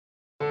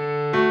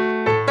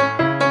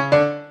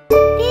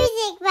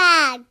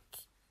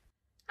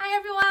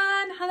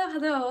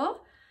Hello!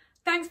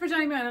 Thanks for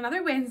joining me on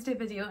another Wednesday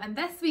video, and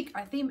this week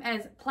our theme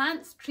is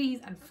plants, trees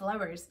and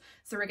flowers.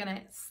 So we're going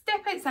to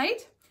step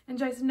outside,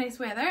 enjoy some nice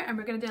weather, and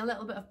we're going to do a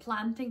little bit of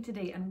planting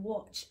today and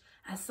watch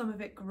as some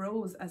of it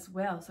grows as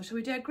well. So shall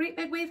we do a great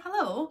big wave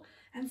hello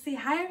and say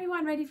hi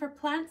everyone, ready for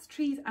Plants,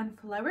 Trees and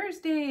Flowers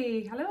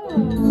Day. Hello!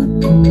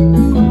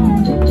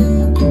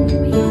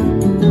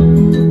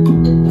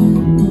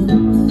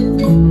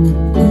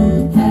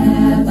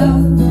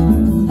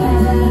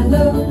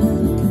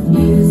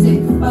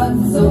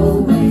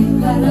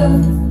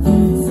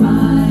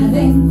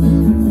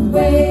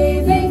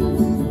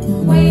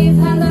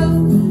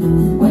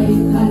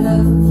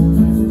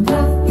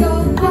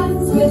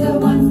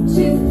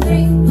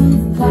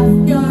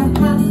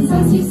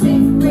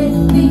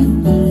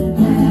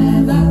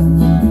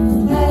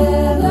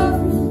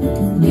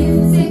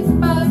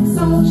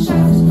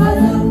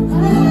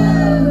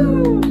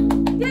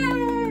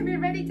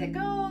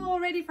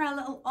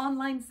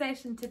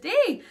 Session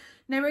today.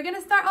 Now we're going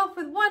to start off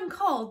with one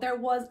called There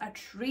Was a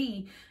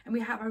Tree, and we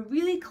have a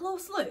really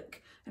close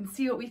look and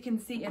see what we can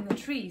see in the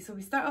tree. So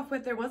we start off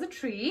with there was a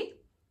tree,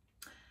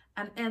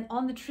 and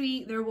on the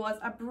tree there was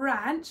a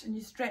branch, and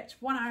you stretch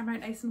one arm out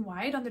nice and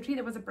wide. On the tree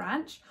there was a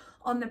branch.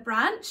 On the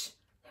branch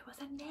there was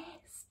a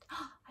nest,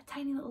 a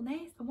tiny little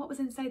nest. And what was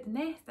inside the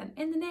nest? And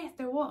in the nest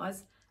there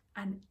was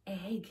an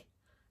egg.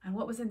 And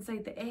what was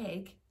inside the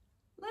egg?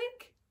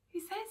 Look,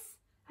 who's this?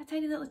 A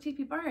tiny little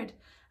cheepy bird.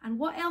 And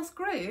what else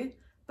grew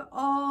but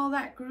all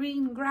that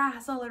green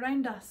grass all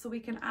around us? So we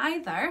can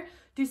either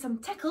do some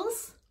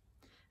tickles,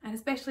 and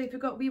especially if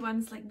you've got wee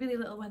ones, like really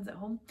little ones at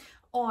home,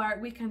 or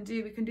we can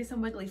do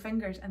some wiggly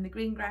fingers, and the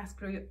green grass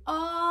grew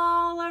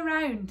all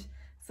around.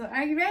 So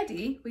are you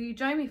ready? Will you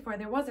join me for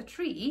There Was a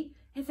Tree?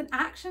 It's an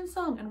action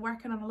song and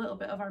working on a little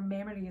bit of our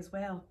memory as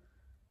well.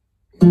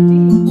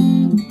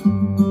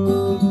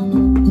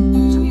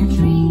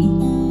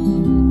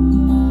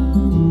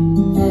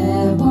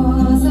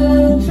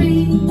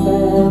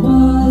 There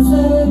was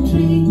a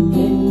tree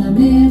in the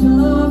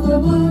middle of a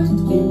wood,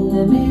 in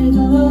the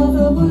middle of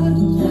a wood.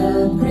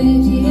 The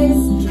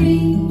prettiest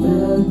tree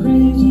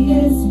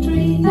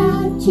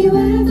that you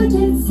ever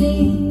did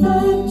see,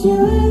 that you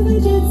ever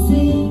did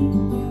see.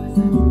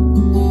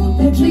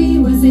 The tree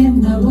was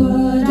in the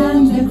wood,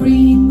 and the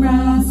green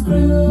grass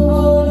grew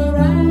all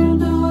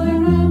around,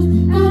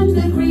 and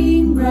the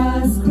green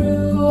grass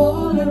grew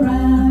all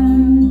around.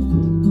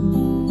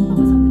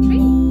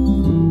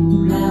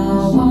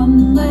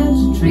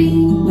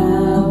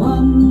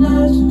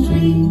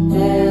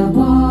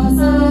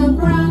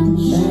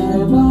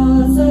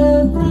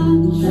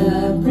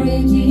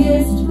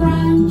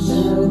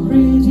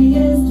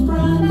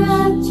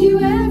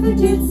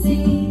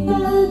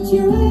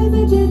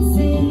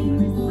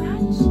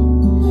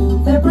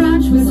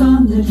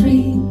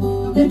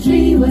 The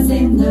tree was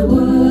in the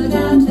wood,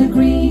 and the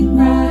green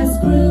grass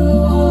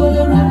grew all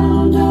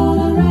around,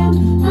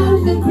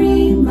 and the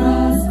green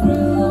grass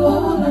grew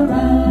all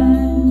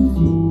around.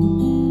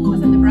 What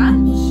was in the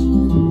branch?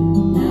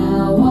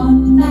 Now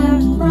on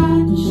that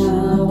branch,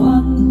 there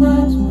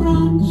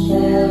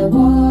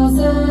was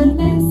a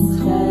nest,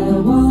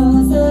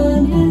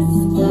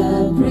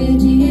 the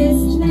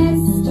prettiest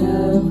nest,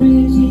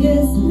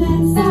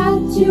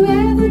 that you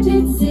ever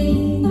did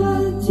see,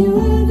 that you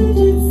ever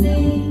did see.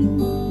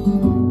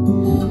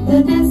 The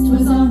nest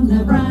was on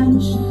the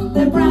branch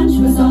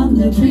was on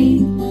the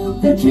tree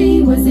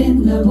was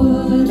in the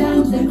wood,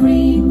 and the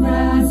green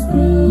grass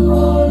grew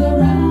all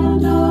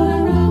around,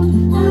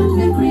 and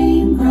the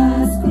green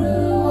grass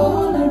grew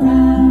all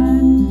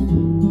around.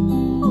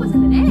 What was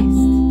in the nest?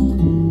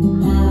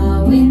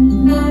 Now in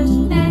that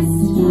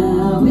nest,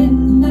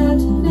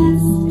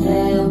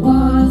 there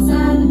was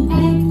an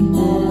egg,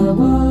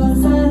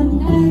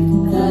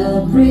 the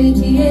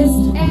prettiest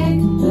egg,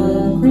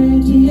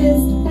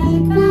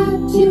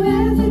 that you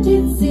ever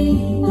did see,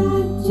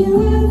 that you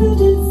ever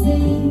did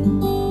see.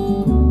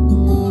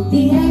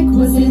 The egg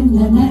was in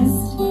the nest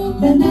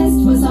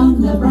was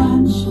on the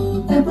branch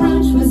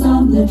was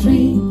on the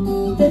tree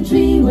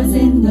was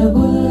in the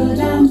wood,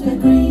 and the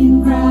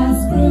green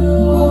grass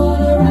grew all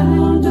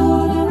around,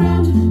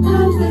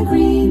 and the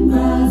green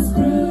grass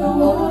grew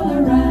all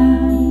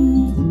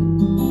around.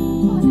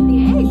 What was in the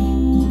egg?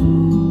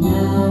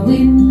 Now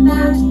in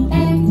that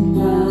egg,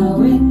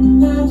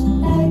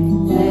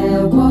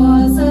 there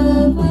was a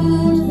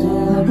bird,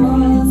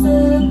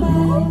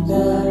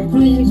 the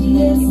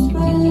prettiest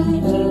bird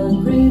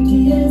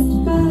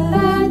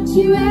that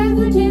you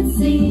ever did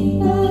see,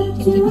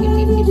 that you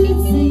ever did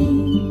see.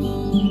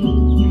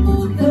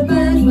 The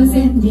bird was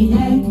in the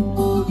egg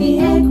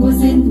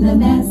was in the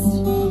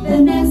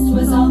nest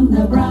was on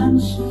the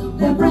branch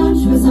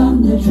was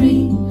on the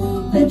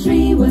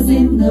tree was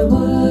in the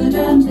wood,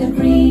 and the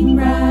green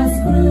grass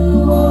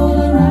grew all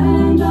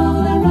around,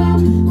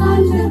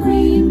 and the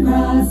green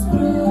grass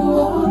grew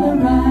all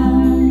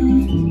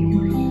around.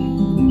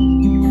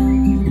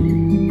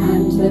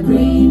 And the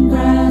green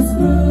grass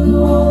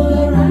grew all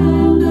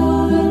around,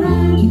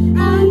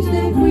 and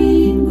the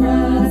green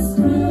grass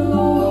grew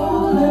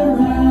all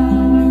around.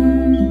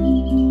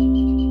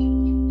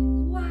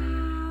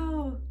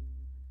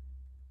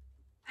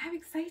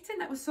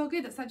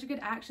 good. It's such a good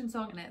action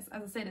song, and it's,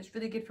 as I said, it's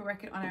really good for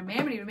working on our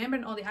memory,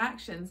 remembering all the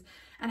actions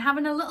and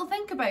having a little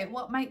think about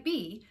what might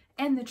be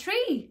in the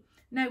tree.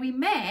 Now we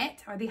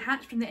met, or they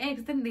hatched from the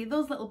eggs, didn't they?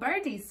 Those little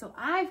birdies. So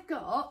I've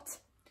got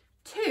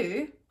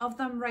 2 of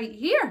them right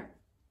here.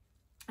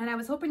 And I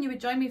was hoping you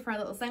would join me for a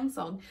little sing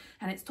song,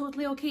 and it's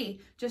totally okay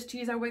just to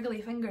use our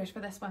wiggly fingers for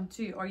this one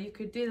too, or you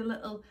could do the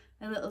little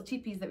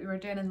cheapies that we were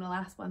doing in the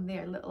last one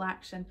there, little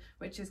action,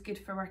 which is good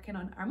for working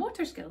on our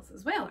motor skills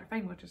as well, our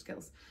fine motor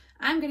skills.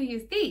 I'm going to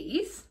use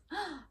these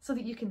so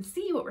that you can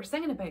see what we're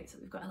singing about, so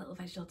we've got a little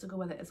visual to go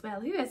with it as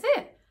well. Who is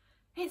it?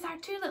 It's our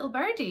 2 little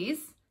birdies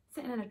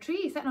sitting in a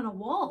tree, sitting on a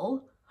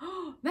wall.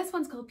 This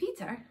one's called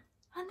Peter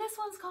and this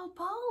one's called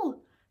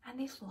Paul, and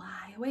they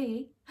fly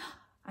away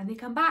and they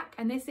come back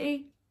and they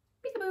say,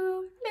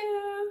 peekaboo,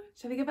 hello.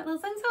 Shall we give it a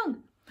little sing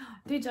song?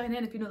 Do join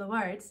in if you know the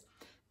words.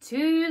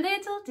 2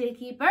 little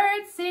dicky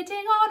birds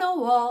sitting on a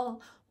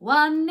wall,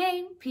 one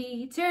named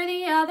Peter,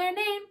 the other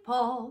named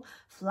Paul.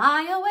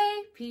 Fly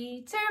away,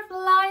 Peter,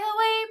 fly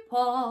away,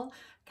 Paul.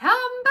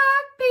 Come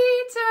back,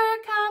 Peter,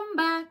 come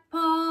back,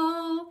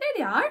 Paul. There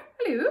they are.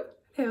 Hello,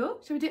 hello.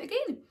 Shall we do it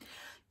again?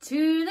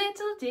 2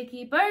 little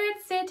dicky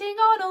birds sitting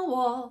on a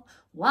wall,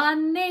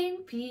 one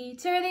named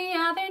Peter, the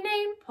other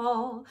named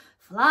Paul.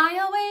 Fly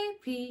away,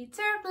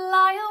 Peter,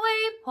 fly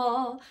away,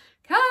 Paul.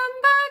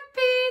 Come back,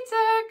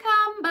 Peter,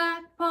 come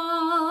back,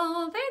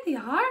 Paul. There they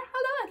are.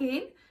 Hello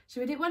again.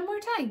 Shall we do it one more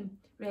time?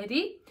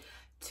 Ready?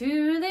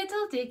 2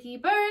 little dicky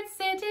birds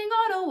sitting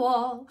on a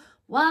wall,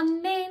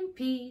 one named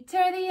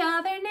Peter, the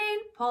other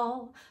named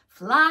Paul.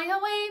 Fly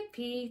away,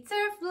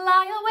 Peter,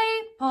 fly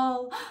away,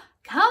 Paul.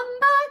 Come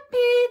back,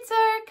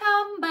 Peter,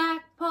 come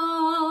back,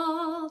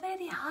 Paul. There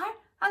they are.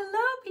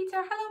 Hello,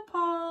 Peter. Hello,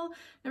 Paul.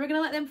 Now we're going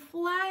to let them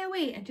fly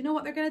away. And do you know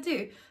what they're going to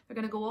do? They're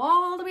going to go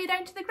all the way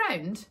down to the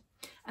ground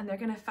and they're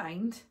going to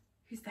find,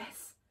 who's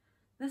this?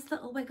 This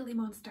little wiggly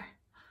monster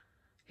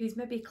who's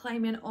maybe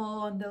climbing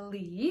on the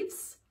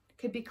leaves,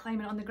 could be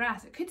climbing on the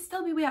grass. It could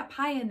still be way up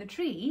high in the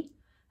tree.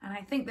 And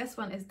I think this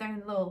one is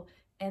down low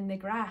in the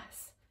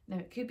grass. Now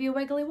it could be a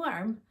wiggly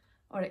worm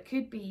or it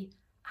could be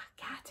a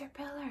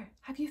caterpillar.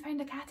 Have you found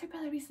a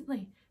caterpillar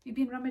recently? You've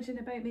been rummaging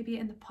about maybe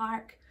in the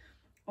park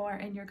or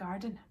in your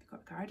garden. We've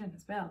got a garden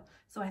as well.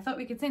 So I thought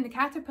we could sing the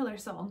caterpillar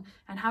song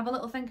and have a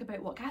little think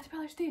about what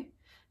caterpillars do.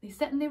 They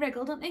sit and they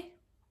wriggle, don't they?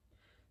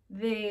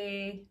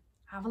 They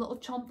have a little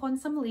chomp on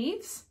some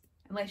leaves,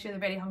 unless you're the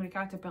very hungry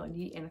caterpillar and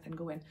you eat anything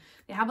going.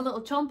 They have a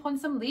little chomp on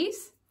some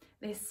leaves.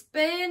 They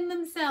spin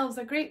themselves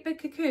a great big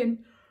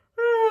cocoon.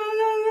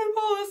 They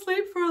fall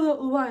asleep for a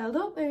little while,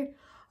 don't they?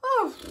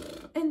 Oh,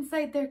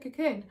 inside their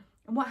cocoon.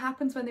 And what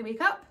happens when they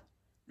wake up?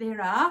 They're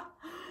a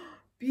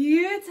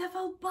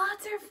beautiful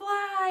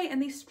butterfly,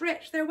 and they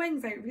stretch their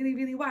wings out really,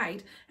 really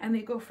wide and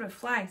they go for a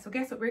fly. So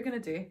guess what we're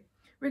going to do?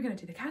 We're going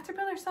to do the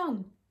caterpillar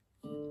song.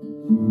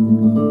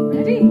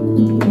 Ready?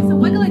 Okay, so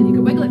wiggling. You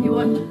can wiggle if you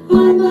want.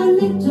 I'm a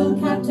little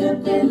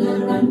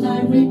caterpillar and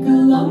I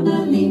wriggle on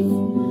a leaf.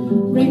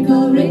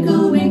 Wriggle,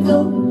 wriggle,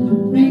 wriggle,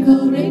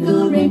 wriggle,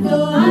 wriggle,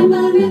 wriggle. I'm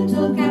a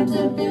little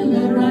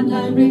caterpillar and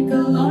I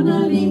wriggle on a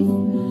leaf.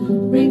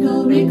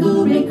 Wriggle,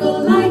 wriggle,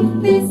 wriggle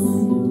like this.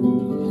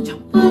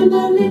 I'm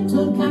a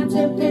little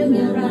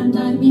caterpillar and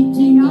I'm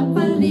eating up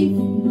a leaf.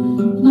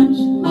 Munch,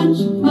 munch,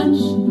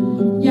 munch,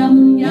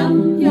 yum,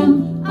 yum,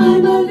 yum.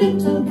 I'm a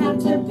little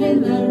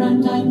caterpillar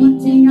and I'm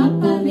eating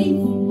up a leaf.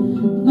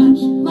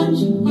 Munch, munch,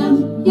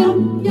 yum,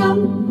 yum, yum.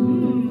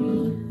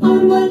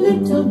 I'm a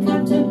little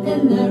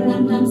caterpillar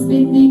and I'm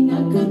spinning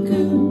a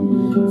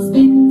cocoon.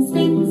 Spin,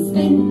 spin,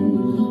 spin,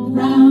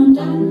 round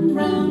and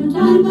round.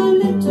 I'm a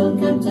little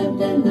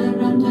caterpillar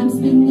and I'm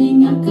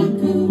spinning a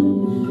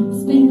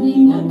cocoon.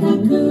 Spinning a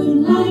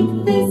cocoon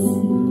like this.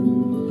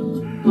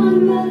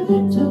 I'm a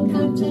little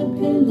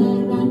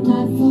caterpillar and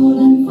I've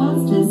fallen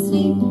fast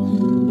asleep.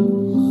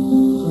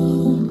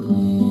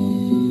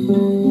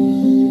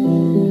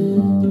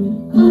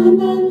 I'm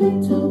a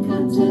little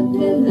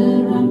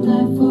caterpillar and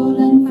I've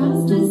fallen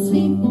fast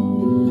asleep.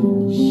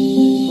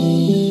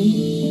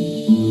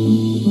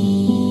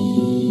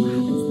 What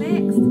happens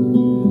next?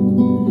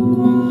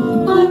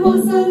 I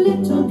was a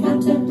little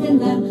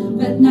caterpillar,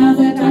 but now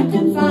that I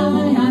can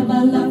fly, I'm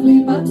a lovely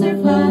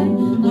butterfly,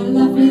 a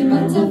lovely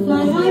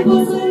butterfly. I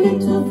was a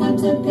little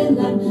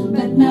caterpillar,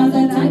 but now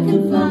that I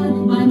can fly,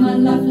 I'm a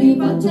lovely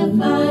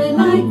butterfly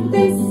like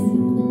this.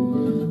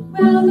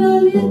 Well,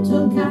 the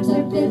little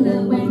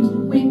caterpillar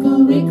went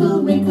wiggle,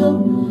 wriggle, wriggle,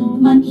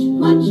 munch,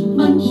 munch,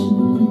 munch,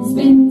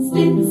 spin,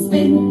 spin,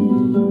 spin.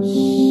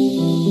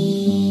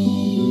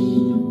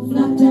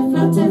 Flutter,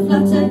 flutter,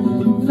 flutter,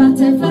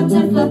 flutter,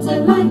 flutter, flutter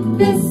like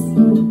this.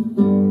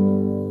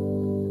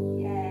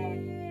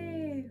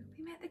 Yay!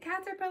 We met the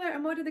caterpillar,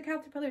 and what did the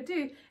caterpillar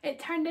do? It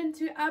turned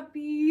into a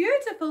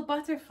beautiful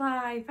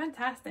butterfly.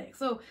 Fantastic.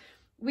 So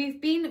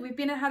we've been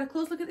and had a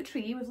close look at the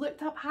tree. We've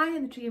looked up high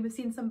in the tree and we've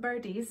seen some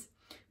birdies.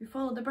 We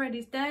followed the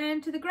birdies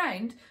down to the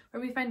ground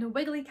where we found a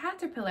wiggly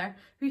caterpillar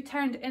who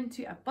turned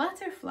into a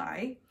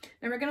butterfly.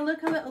 Now we're going to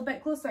look a little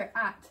bit closer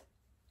at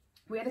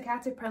where the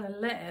caterpillar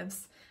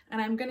lives, and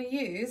I'm going to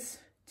use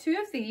 2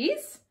 of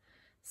these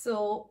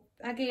So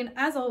again,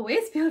 as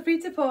always, feel free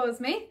to pause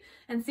me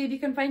and see if you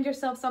can find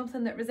yourself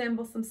something that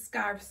resembles some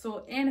scarves.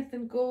 So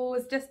anything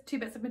goes, just 2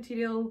 bits of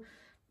material,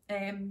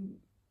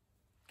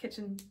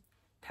 kitchen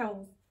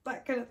towels,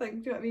 that kind of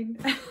thing, do you know what I mean?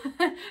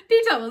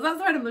 Tea towels, that's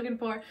the word I'm looking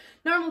for.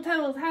 Normal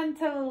towels, hand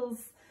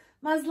towels,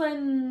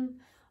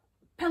 muslin,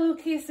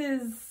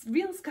 pillowcases,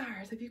 real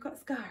scarves, if you've got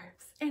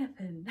scarves,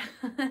 anything.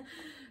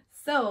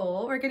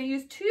 So we're going to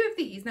use 2 of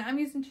these. Now I'm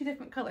using 2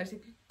 different colours.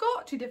 If you've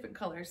got 2 different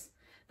colours,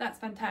 that's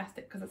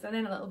fantastic because it's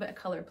then a little bit of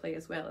colour play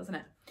as well, isn't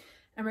it?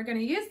 And we're going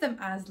to use them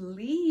as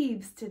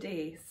leaves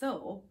today.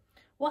 So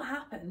what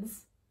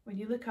happens when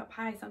you look up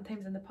high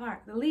sometimes in the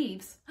park, the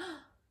leaves,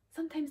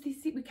 sometimes we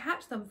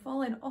catch them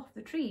falling off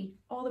the tree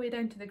all the way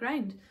down to the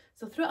ground.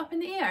 So throw it up in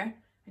the air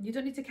and you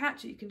don't need to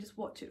catch it, you can just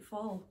watch it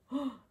fall.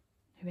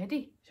 You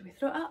ready? Should we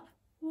throw it up?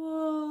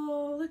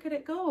 Whoa, look at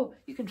it go.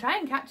 You can try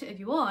and catch it if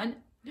you want.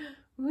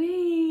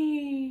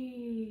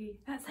 Whee!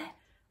 That's it.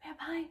 Way up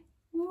high.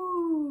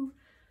 Woo!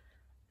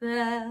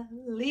 The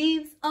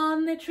leaves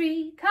on the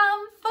tree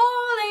come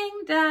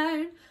falling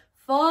down,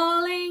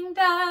 falling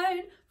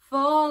down,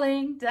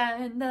 falling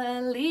down.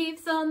 The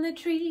leaves on the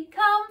tree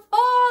come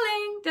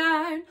falling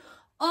down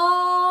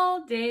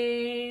all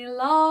day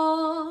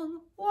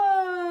long.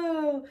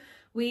 Whoa!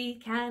 We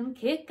can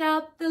kick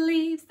up the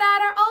leaves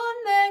that are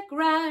on the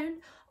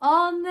ground,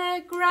 on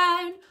the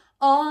ground,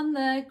 on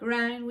the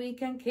ground. We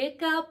can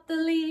kick up the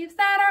leaves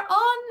that are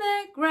on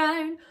the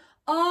ground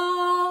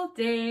all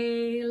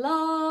day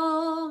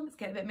long. Let's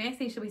get a bit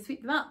messy. Shall we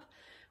sweep them up?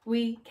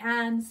 We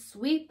can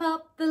sweep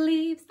up the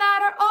leaves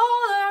that are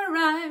all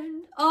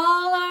around,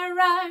 all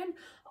around,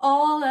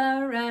 all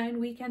around.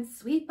 We can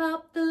sweep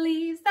up the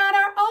leaves that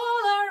are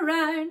all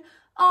around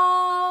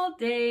all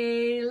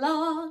day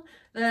long.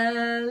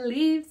 The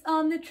leaves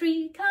on the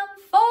tree come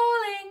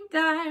falling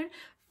down,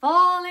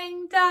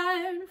 falling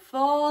down,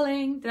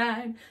 falling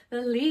down.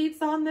 The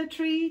leaves on the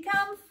tree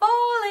come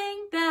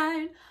falling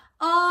down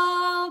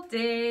all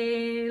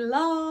day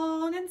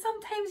long. And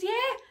sometimes,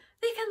 yeah,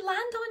 they can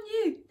land on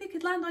you. They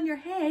could land on your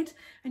head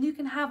and you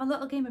can have a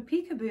little game of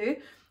peekaboo.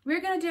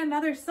 We're going to do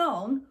another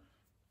song.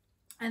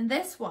 And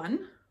this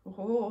one,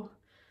 oh,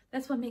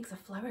 this one makes a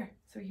flower.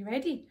 So are you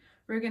ready?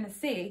 We're going to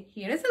say,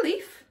 here is a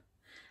leaf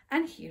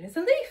and here is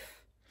a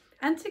leaf.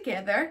 And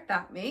together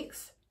that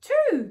makes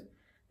 2.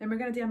 Then we're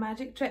going to do a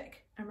magic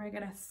trick and we're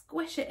going to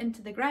squish it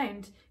into the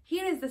ground.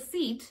 Here is the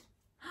seed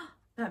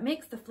that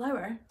makes the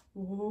flower.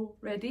 Whoa,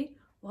 ready?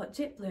 Watch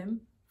it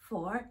bloom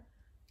for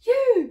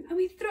you. And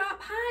we throw it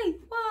up high.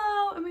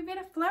 Whoa, and we made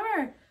a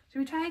flower. Should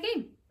we try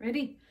again?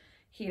 Ready?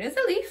 Here is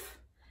a leaf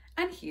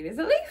and here is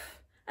a leaf.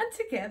 And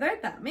together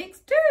that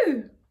makes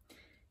 2.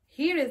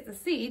 Here is the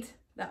seed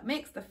that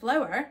makes the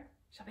flower.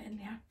 Shove it in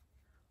there.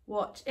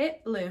 Watch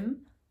it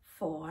bloom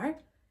for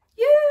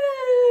you.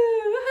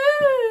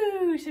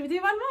 Woohoo! Should we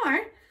do one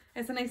more?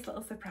 It's a nice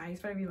little surprise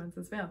for everyone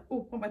as well.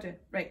 Oh, what am I doing?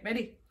 Right,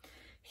 ready?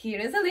 Here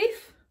is a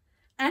leaf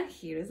and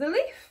here is a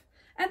leaf.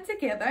 And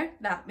together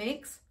that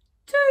makes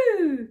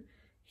 2.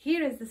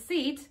 Here is the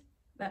seed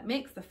that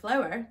makes the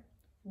flower.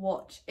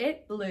 Watch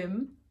it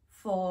bloom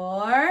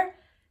for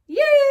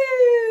you.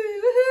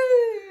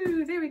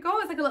 Woohoo! There we go.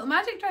 It's like a little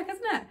magic trick,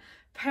 isn't it?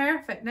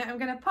 Perfect. Now I'm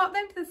going to pop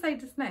them to the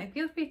side just now.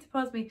 Feel free to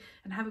pause me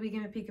and have a wee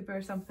game of peekaboo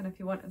or something if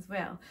you want as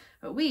well.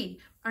 But we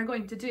are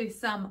going to do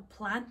some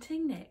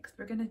planting next.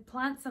 We're going to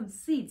plant some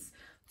seeds.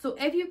 So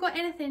if you've got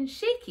anything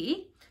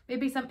shaky,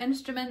 maybe some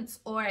instruments,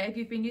 or if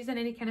you've been using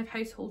any kind of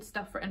household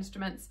stuff for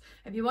instruments,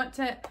 if you want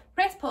to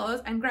press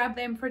pause and grab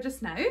them for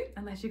just now,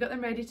 unless you've got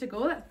them ready to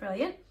go, that's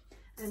brilliant.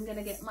 I'm going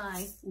to get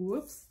my,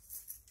 whoops,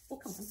 oh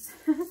come on,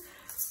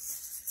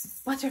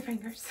 watch your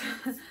fingers.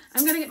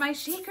 I'm going to get my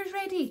shakers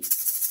ready.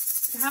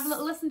 To have a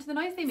little listen to the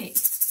noise they make.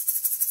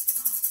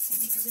 Oh, they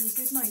make a really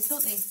good noise,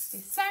 don't they?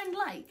 They sound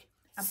like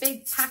a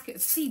big packet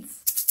of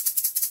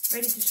seeds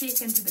ready to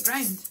shake into the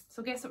ground.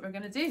 So guess what we're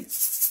going to do?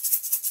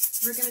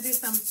 We're going to do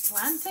some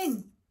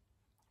planting.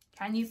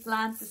 Can you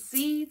plant the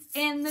seeds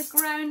in the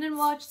ground and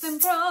watch them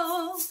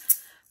grow?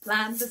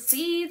 Plant the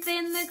seeds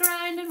in the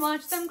ground and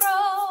watch them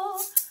grow.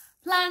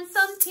 Plant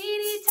some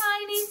teeny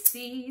tiny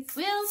seeds.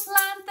 We'll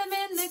plant them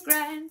in the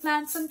ground.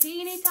 Plant some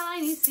teeny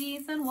tiny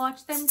seeds and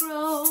watch them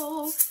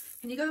grow.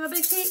 Can you go with a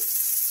big shake?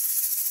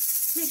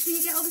 Make sure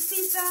you get all the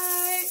seeds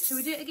out. Should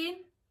we do it again?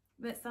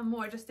 With some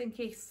more just in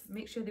case.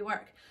 Make sure they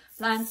work.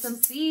 Plant some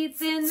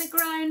seeds in the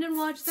ground and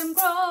watch them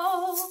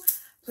grow.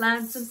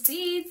 Plant some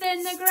seeds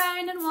in the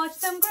ground and watch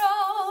them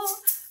grow.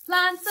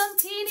 Plant some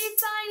teeny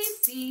tiny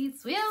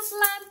seeds. We'll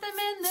plant them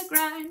in the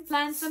ground.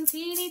 Plant some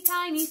teeny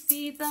tiny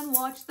seeds and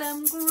watch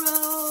them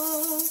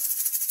grow.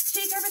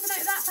 Shake everything out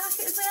of that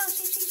packet as well.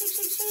 Shake, shake, shake,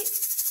 shake, shake.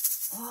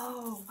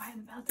 Oh, wow,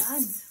 well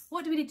done.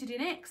 What do we need to do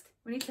next?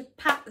 We need to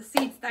pat the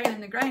seeds down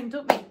in the ground,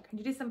 don't we? Can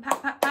you do some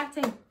pat, pat,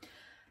 patting?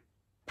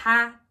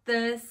 Pat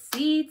the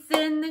seeds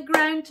in the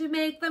ground to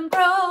make them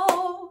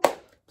grow.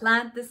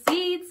 Plant the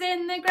seeds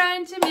in the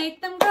ground to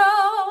make them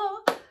grow.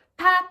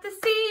 Pat the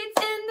seeds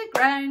in the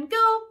ground.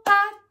 Go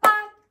pat,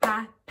 pat,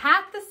 pat.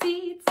 Pat the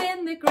seeds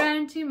in the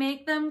ground to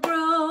make them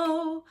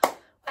grow.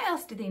 What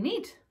else do they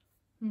need?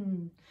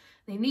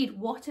 They need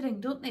watering,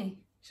 don't they?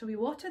 Shall we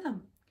water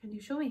them? Can you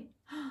show me?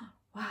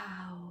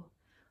 Wow.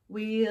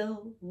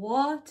 We'll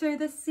water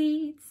the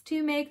seeds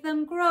to make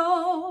them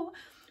grow.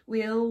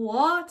 We'll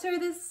water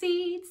the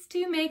seeds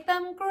to make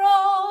them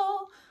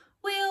grow.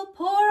 We'll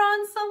pour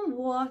on some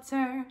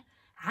water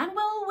and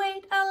we'll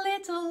wait a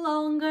little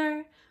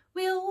longer.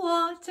 We'll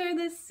water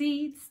the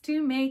seeds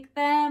to make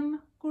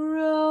them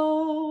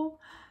grow.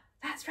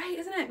 That's right,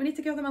 isn't it? We need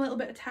to give them a little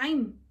bit of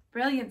time.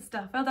 Brilliant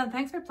stuff. Well done.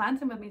 Thanks for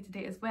planting with me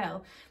today as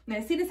well.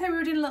 Now, see this how we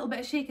were doing a little bit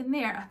of shaking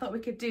there? I thought we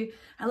could do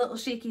a little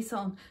shaky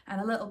song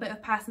and a little bit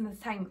of passing the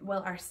time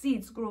while our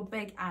seeds grow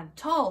big and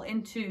tall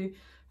into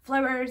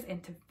flowers,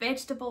 into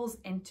vegetables,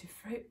 into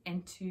fruit,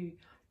 into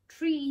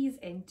trees,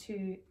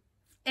 into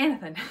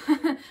anything.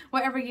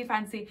 Whatever you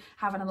fancy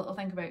having a little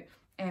think about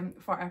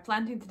for our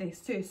planting today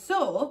too.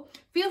 So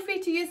feel free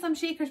to use some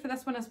shakers for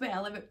this one as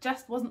well if it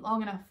just wasn't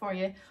long enough for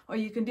you, or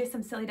you can do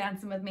some silly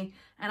dancing with me,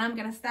 and I'm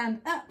going to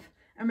stand up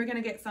and we're going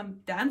to get some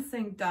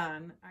dancing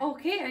done.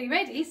 Okay, are you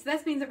ready? So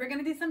this means that we're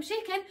going to do some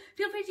shaking.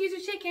 Feel free to use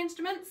your shake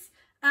instruments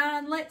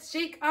and let's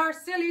shake our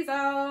sillies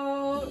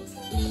out.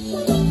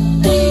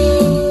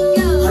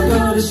 I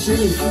gotta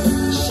shake,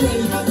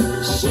 shake,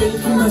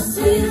 shake my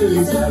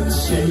sillies out.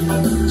 Shake,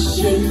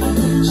 shake,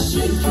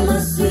 shake my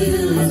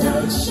sillies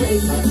out.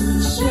 Shake,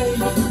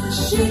 shake,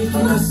 shake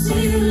my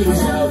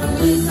sillies out.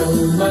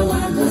 Wiggle my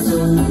waggles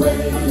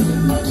away.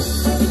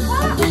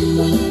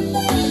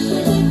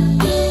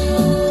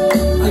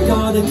 I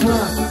gotta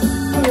clap,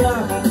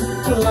 clap,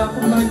 clap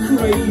my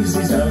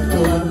crazies out.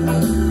 Clap,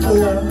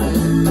 clap,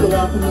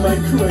 clap my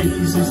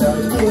crazies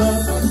out.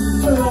 Clap,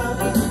 clap,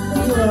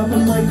 clap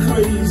my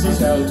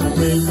crazies out.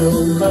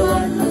 Wiggle my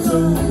waggles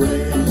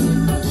away.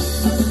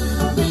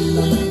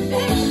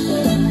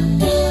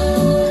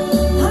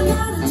 I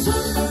gotta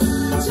jump,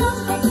 jump,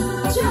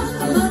 jump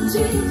my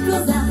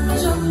jiggles out.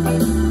 Jump,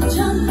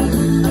 jump,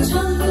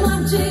 jump my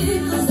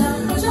jiggles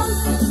out. Jump,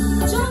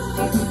 jump,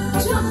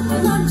 jump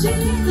my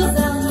jiggles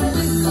out.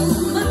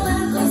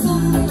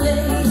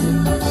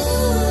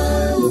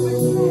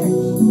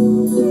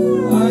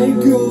 I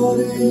got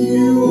a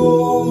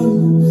yawn,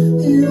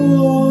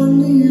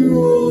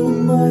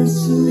 my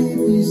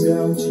sleepy's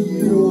out.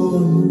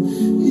 Yawn,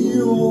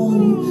 yawn,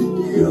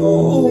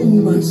 yawn,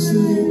 my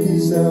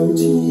sleepy's out.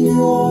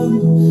 Yawn,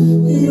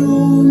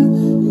 yawn,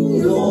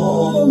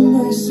 yawn,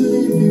 my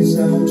sleepy's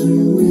out.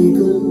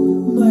 Wiggle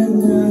my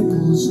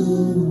waggles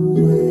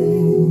away.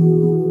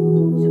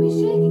 Shall we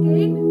shake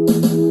again?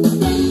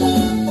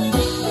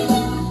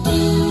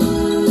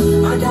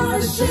 I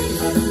gotta shake,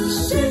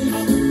 shake,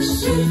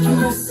 shake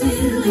my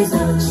sillies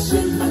out.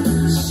 Shake,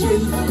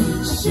 shake,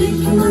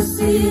 shake my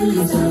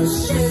sillies out.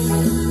 Shake,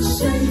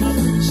 shake,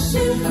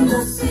 shake my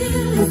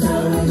sillies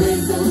out.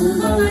 Wiggle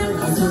my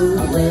waggles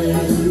away.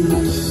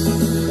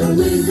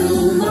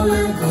 Wiggle my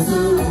waggles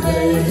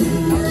away.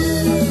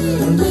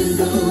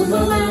 Wiggle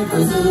my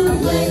waggles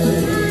away.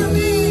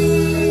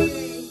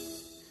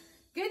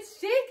 Good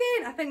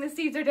shaking. I think the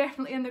seeds are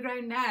definitely in the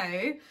ground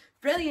now.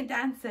 Brilliant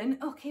dancing.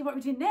 Okay, what are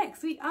we doing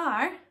next?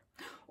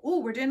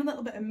 We're doing a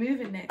little bit of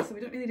moving next, so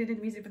we don't really need any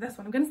music for this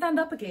one. I'm going to stand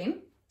up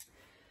again,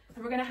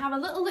 and we're going to have a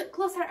little look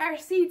closer at our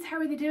seeds. How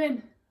are they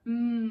doing?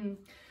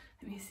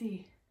 Let me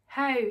see.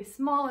 How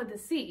small are the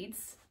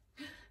seeds?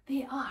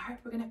 They are.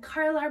 We're going to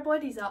curl our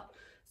bodies up.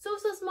 So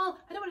small.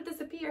 I don't want to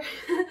disappear.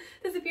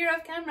 Disappear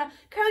off camera.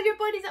 Curl your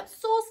bodies up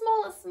so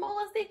small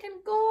as they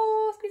can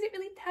go. Squeeze it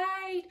really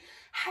tight.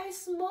 How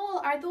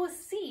small are those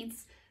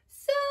seeds?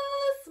 So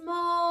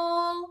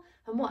small.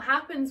 And what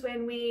happens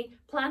when we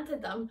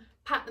planted them,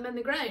 pat them in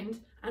the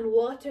ground and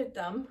watered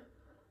them?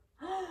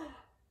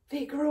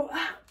 They grow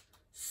up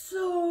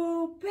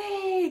so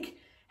big.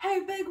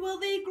 How big will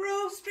they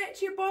grow?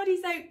 Stretch your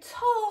bodies out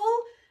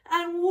tall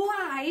and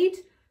wide.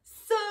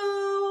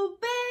 So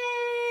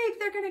big.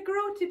 They're going to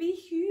grow to be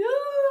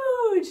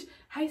huge.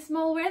 How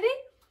small were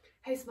they?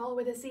 How small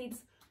were the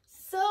seeds?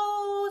 So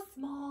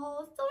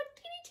small. So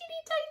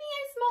teeny tiny.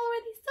 How small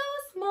were they? So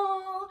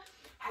small.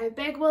 How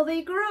big will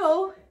they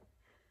grow?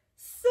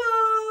 So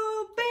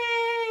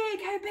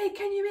big. How big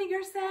can you make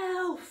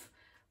yourself?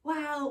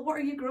 Wow, what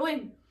are you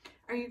growing?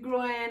 Are you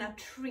growing a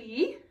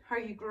tree? Are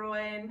you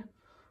growing,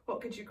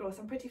 what could you grow?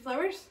 Some pretty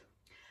flowers?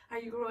 Are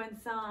you growing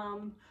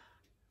some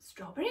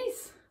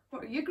strawberries?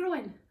 What are you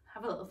growing?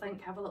 Have a little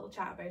think, have a little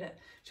chat about it.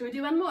 Shall we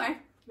do one more?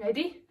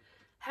 Ready?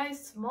 How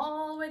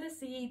small were the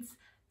seeds?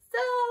 So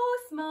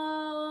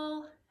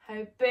small.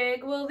 How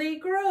big will they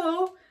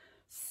grow?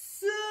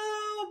 So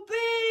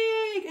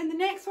big. And the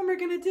next one we're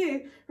going to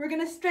do, we're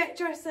going to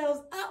stretch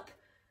ourselves up,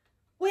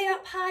 way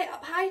up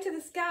high to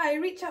the sky,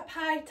 reach up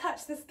high,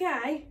 touch the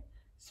sky,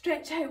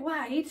 stretch out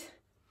wide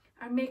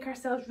and make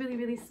ourselves really,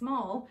 really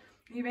small.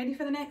 Are you ready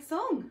for the next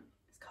song?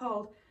 It's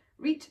called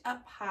Reach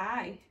Up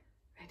High.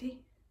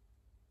 Ready?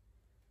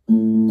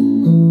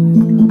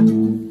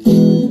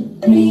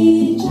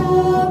 Reach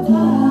up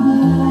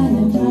high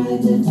and try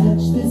to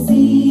touch the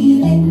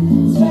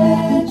ceiling.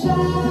 Stretch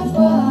out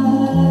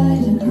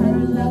wide and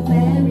curl up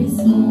very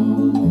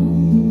small.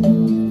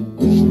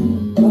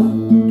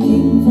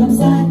 Rocking from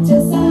side to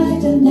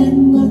side and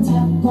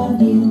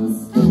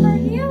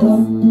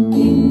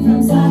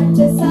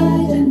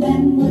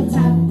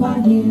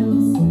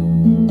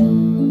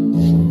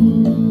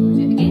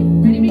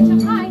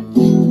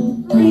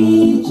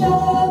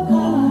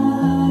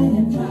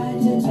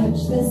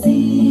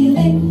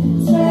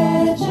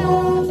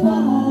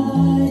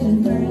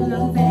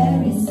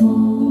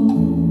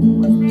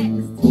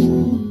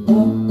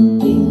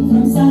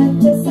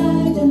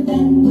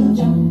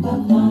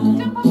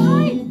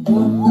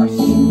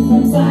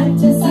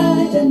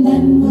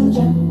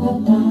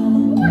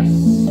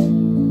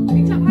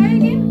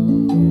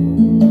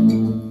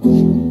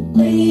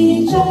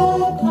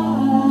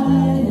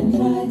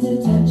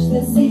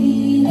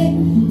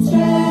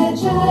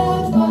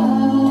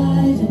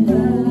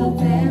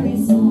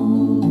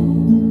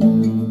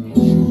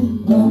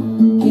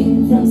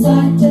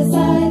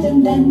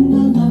then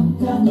we'll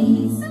knock our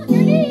knees. Knock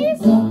your knees.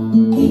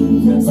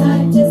 Rocking from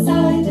side to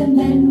side, and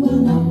then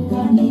we'll knock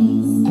our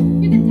knees.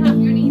 You can tap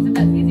your knees if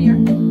that's easier.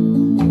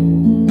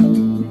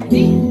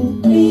 Ready?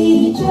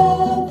 Reach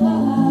up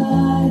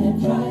high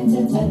and try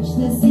to touch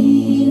the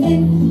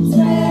ceiling.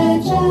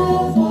 Stretch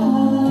out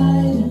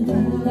wide and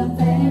curl up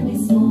very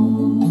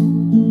small.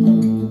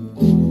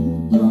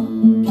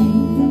 Rocking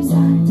from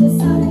side to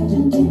side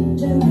and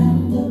tipped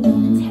around the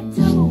room.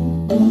 Tiptoe.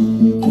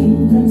 Rocking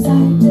from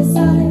side to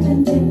side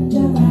and tipped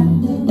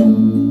around the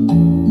room.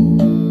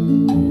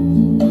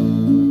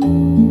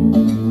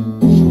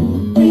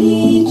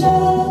 Reach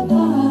up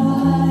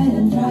high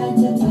and try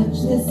to touch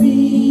the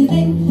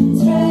ceiling.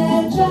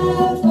 Stretch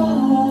out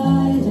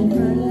wide and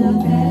curl up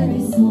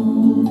very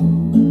small.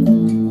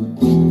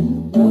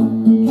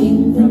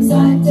 Rocking from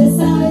side to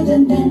side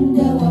and then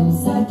go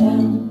upside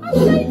down.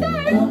 Upside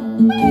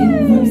down.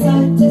 Rocking from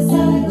side to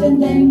side and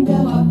then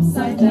go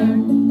upside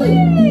down.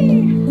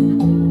 Yay!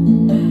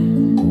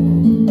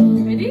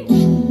 Ready?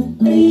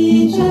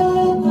 Reach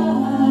up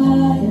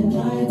high and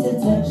try to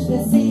touch the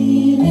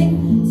ceiling.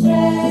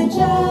 Stretch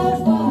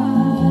out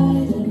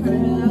wide and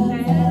curl up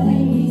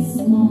very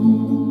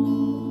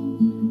small.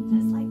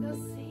 Just like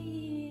those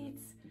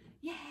seeds.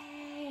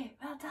 Yay!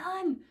 Well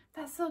done.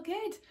 That's so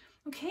good.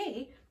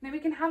 Okay, now we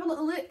can have a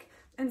little look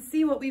and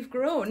see what we've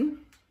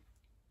grown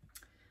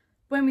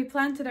when we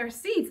planted our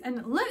seeds. And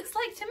it looks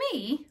like to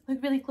me,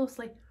 look really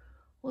closely,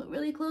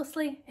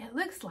 it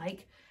looks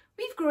like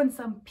we've grown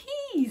some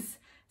peas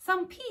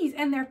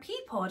in their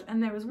pea pod.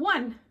 And there was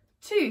 1,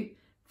 2,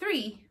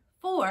 3,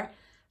 4,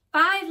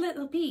 5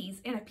 little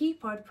peas in a pea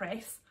pod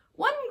press.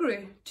 1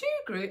 grew, 2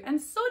 grew, and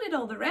so did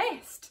all the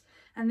rest.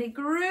 And they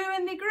grew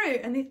and they grew,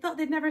 and they thought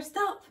they'd never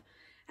stop.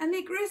 And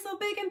they grew so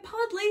big and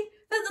podly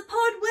that the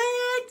pod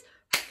went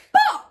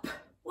pop!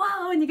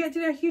 Wow, and you get to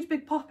do a huge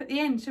big pop at the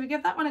end. Should we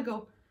give that one a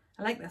go?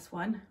 I like this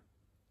one.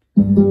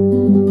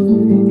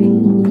 Ready?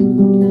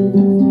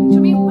 Show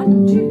me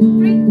 1, 2,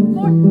 3,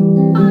 4,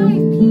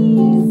 5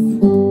 peas.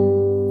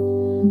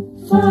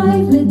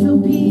 5 little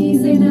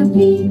peas in a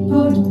pea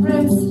pod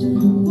pressed.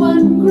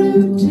 1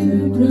 grew,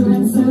 2 grew,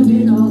 and so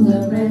did all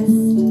the rest.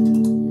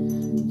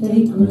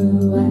 They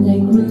grew and they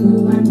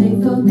grew and they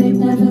thought they'd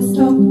never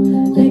stop.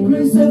 They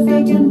grew so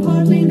big and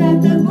podly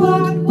that the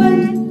pod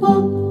went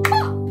pop,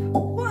 pop.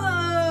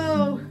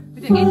 Whoa!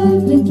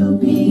 5 little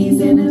peas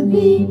in a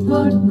pea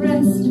pod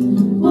pressed.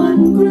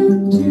 1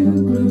 grew, 2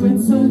 grew, and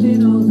so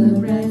did all the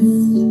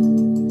rest.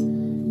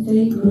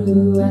 They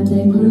grew and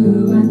they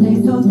grew and they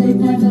thought they'd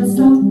never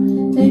stop.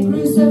 They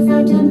grew so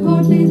fat and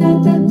podly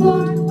that the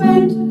pod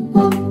went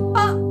pop,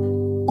 pop.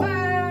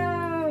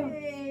 Wow!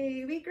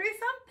 Yay! We grew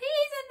some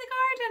peas in the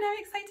garden. How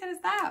exciting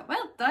is that?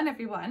 Well done,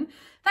 everyone.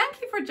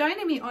 Thank you for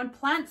joining me on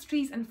Plants,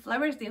 Trees and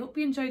Flowers Day. I hope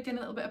you enjoyed doing a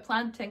little bit of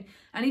planting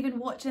and even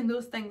watching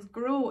those things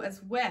grow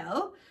as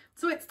well.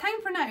 So it's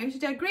time for now to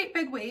do a great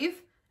big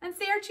wave and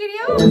say our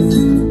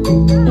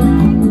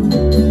cheerios.